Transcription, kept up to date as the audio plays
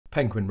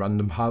Penguin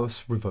Random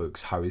House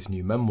revokes Harry's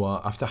new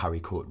memoir after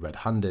Harry caught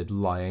red-handed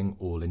lying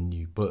all in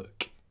new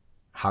book.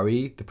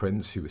 Harry, the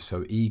prince who was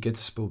so eager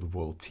to spill the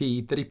royal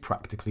tea that he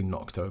practically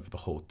knocked over the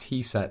whole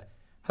tea set,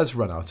 has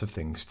run out of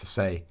things to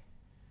say.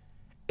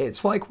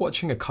 It's like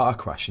watching a car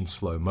crash in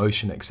slow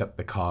motion, except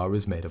the car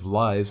is made of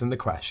lies and the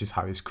crash is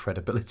Harry's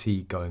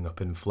credibility going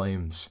up in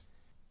flames.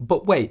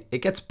 But wait,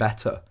 it gets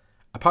better.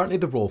 Apparently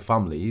the royal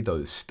family,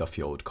 those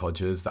stuffy old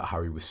codgers that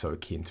Harry was so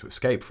keen to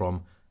escape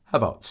from,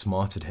 have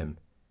outsmarted him.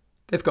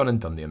 They've gone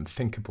and done the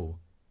unthinkable.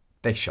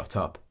 They shut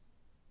up.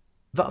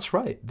 That's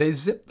right, they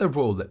zip their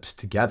royal lips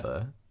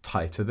together,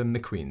 tighter than the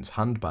Queen's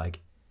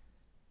handbag.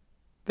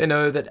 They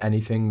know that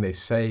anything they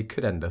say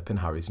could end up in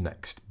Harry's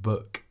next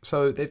book,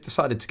 so they've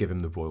decided to give him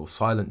the royal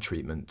silent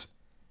treatment.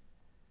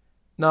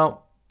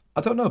 Now,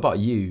 I don't know about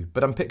you,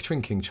 but I'm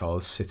picturing King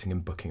Charles sitting in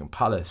Buckingham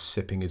Palace,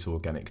 sipping his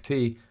organic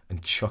tea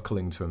and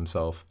chuckling to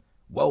himself.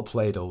 Well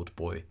played, old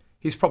boy.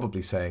 He's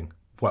probably saying,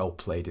 well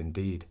played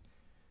indeed.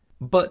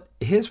 But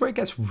here's where it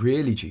gets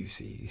really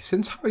juicy.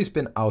 Since Harry's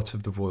been out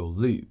of the royal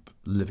loop,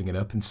 living it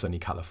up in sunny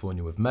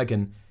California with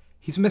Meghan,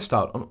 he's missed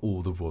out on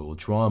all the royal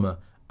drama,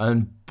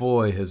 and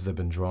boy has there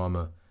been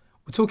drama.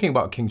 We're talking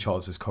about King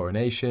Charles's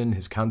coronation,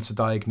 his cancer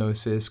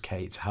diagnosis,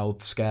 Kate's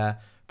health scare,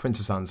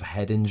 Princess Anne's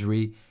head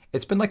injury.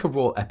 It's been like a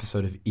royal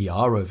episode of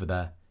ER over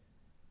there.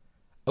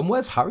 And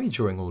where's Harry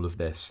during all of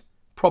this?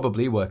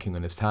 Probably working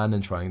on his tan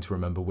and trying to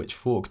remember which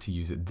fork to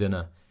use at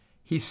dinner.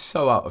 He's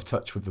so out of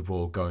touch with the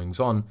royal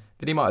goings-on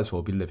that he might as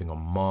well be living on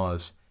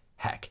Mars.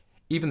 Heck,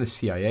 even the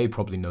CIA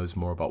probably knows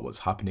more about what's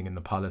happening in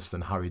the palace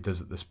than Harry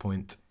does at this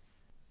point.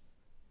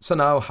 So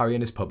now Harry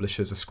and his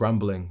publishers are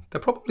scrambling.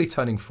 They're probably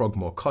turning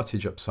Frogmore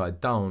Cottage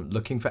upside down,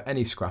 looking for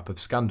any scrap of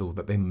scandal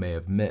that they may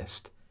have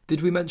missed.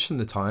 Did we mention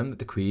the time that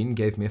the Queen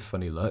gave me a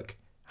funny look?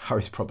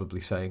 Harry's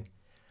probably saying.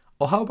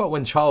 Or how about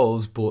when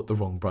Charles bought the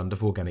wrong brand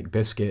of organic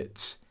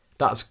biscuits?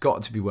 That's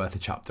got to be worth a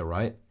chapter,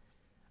 right?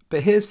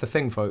 But here's the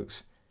thing,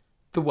 folks.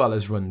 The well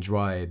has run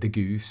dry. The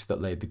goose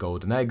that laid the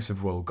golden eggs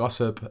of royal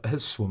gossip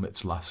has swum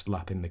its last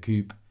lap in the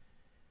coop.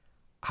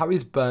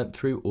 Harry's burnt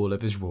through all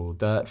of his royal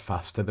dirt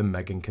faster than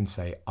Meghan can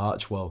say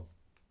Archwell.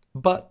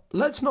 But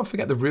let's not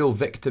forget the real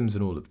victims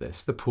in all of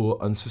this, the poor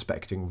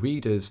unsuspecting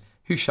readers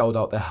who shelled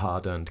out their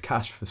hard-earned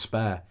cash for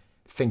spare,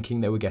 thinking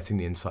they were getting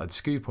the inside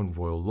scoop on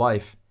royal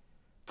life.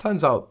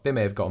 Turns out they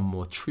may have gotten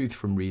more truth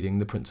from reading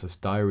the Princess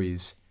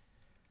Diaries.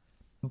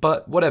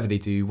 But whatever they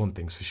do, one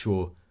thing's for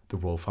sure, the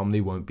royal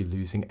family won't be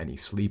losing any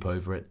sleep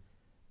over it.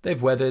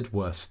 They've weathered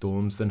worse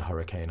storms than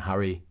Hurricane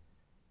Harry.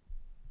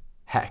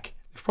 Heck,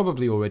 they've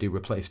probably already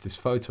replaced his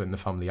photo in the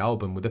family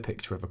album with a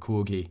picture of a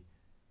corgi.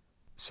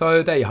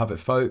 So there you have it,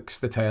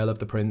 folks, the tale of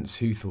the prince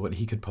who thought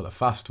he could pull a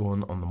fast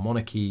one on the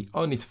monarchy,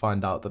 only to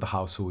find out that the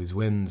house always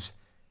wins.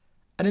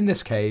 And in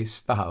this case,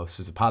 the house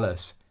is a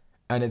palace,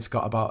 and it's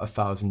got about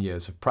 1,000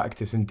 years of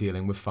practice in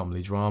dealing with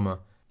family drama.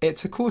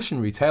 It's a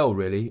cautionary tale,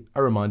 really,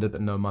 a reminder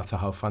that no matter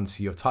how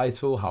fancy your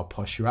title, how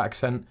posh your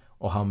accent,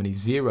 or how many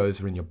zeros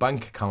are in your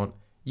bank account,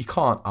 you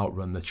can't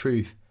outrun the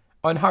truth.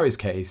 Or in Harry's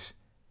case,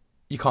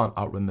 you can't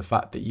outrun the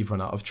fact that you've run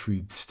out of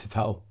truths to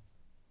tell.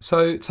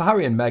 So to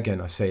Harry and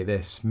Meghan, I say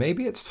this,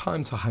 maybe it's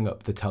time to hang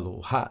up the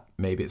tell-all hat.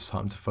 Maybe it's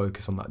time to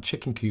focus on that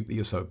chicken coop that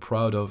you're so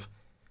proud of.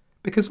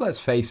 Because let's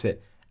face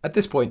it, at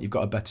this point you've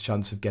got a better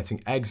chance of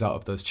getting eggs out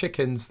of those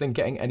chickens than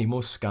getting any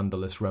more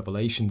scandalous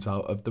revelations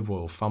out of the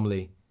royal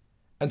family.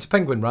 And to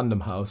Penguin Random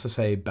House, I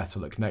say better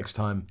luck next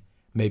time.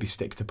 Maybe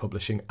stick to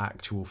publishing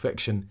actual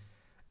fiction.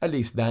 At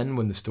least then,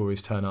 when the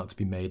stories turn out to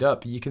be made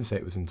up, you can say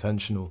it was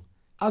intentional.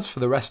 As for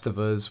the rest of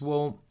us,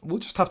 well, we'll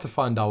just have to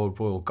find our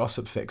royal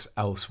gossip fix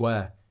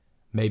elsewhere.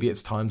 Maybe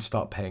it's time to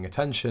start paying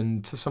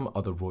attention to some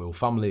other royal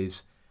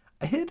families.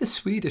 I hear the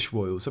Swedish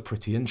royals are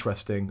pretty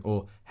interesting,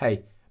 or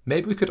hey,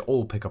 maybe we could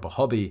all pick up a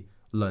hobby,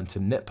 learn to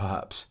knit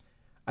perhaps.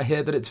 I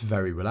hear that it's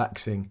very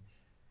relaxing.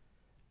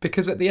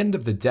 Because at the end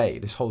of the day,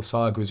 this whole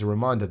saga is a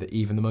reminder that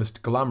even the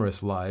most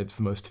glamorous lives,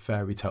 the most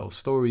fairy tale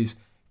stories,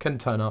 can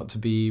turn out to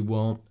be,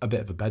 well, a bit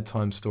of a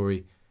bedtime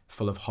story,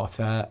 full of hot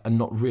air and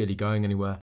not really going anywhere.